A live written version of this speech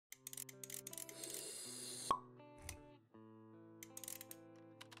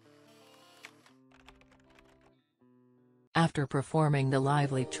After performing the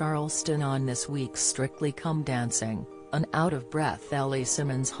lively Charleston on this week's Strictly Come Dancing, an out-of-breath Ellie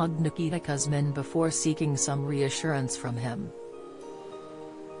Simmonds hugged Nikita Kuzmin before seeking some reassurance from him.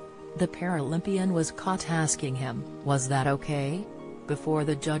 The Paralympian was caught asking him, "Was that okay?" before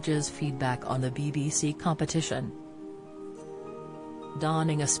the judges' feedback on the BBC competition.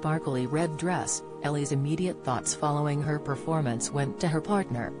 Donning a sparkly red dress, Ellie's immediate thoughts following her performance went to her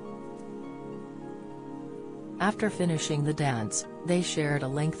partner. After finishing the dance, they shared a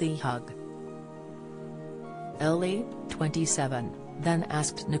lengthy hug. Ellie, 27, then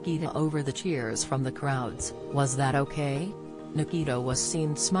asked Nikita over the cheers from the crowds, "Was that okay?" Nikita was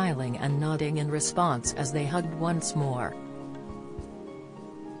seen smiling and nodding in response as they hugged once more.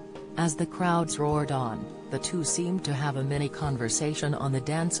 As the crowds roared on, the two seemed to have a mini conversation on the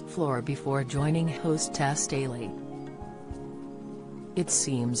dance floor before joining hostess Ellie. It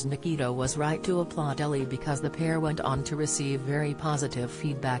seems Nikita was right to applaud Ellie because the pair went on to receive very positive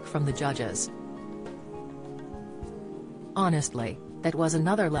feedback from the judges. "Honestly, that was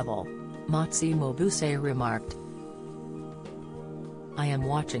another level," Motsi Mobuse remarked. "I am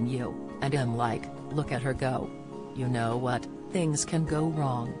watching you, and am like, look at her go. You know what, things can go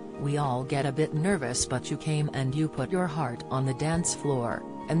wrong, we all get a bit nervous, but you came and you put your heart on the dance floor,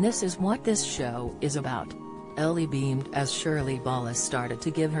 and this is what this show is about." Ellie beamed as Shirley Ballas started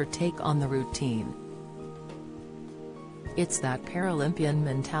to give her take on the routine. "It's that Paralympian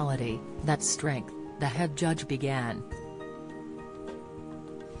mentality, that strength," the head judge began.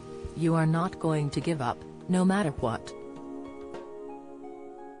 "You are not going to give up, no matter what.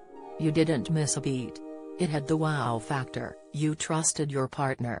 You didn't miss a beat. It had the wow factor, you trusted your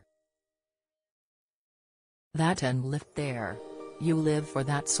partner. That and lift there. You live for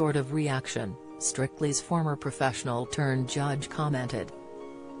that sort of reaction," Strictly's former professional-turned-judge commented.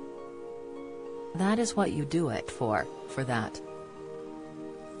 "That is what you do it for that.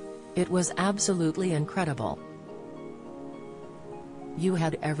 It was absolutely incredible. You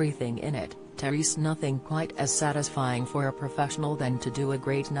had everything in it, Therese. Nothing quite as satisfying for a professional than to do a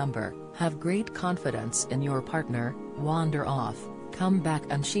great number, have great confidence in your partner, wander off, come back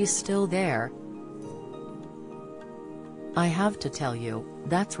and she's still there. I have to tell you,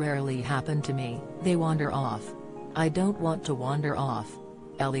 that's rarely happened to me. They wander off. I don't want to wander off."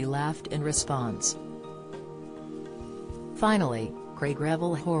 Ellie laughed in response. Finally, Craig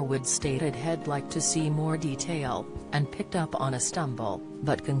Revel Horwood stated he'd like to see more detail, and picked up on a stumble,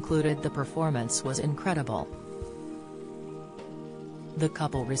 but concluded the performance was incredible. The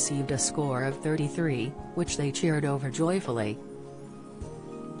couple received a score of 33, which they cheered over joyfully.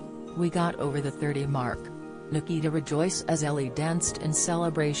 "We got over the 30 mark," Nikita rejoiced as Ellie danced in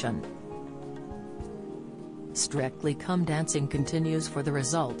celebration. Strictly Come Dancing continues for the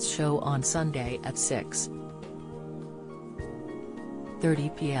results show on Sunday at 6:30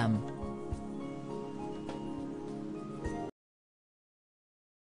 p.m.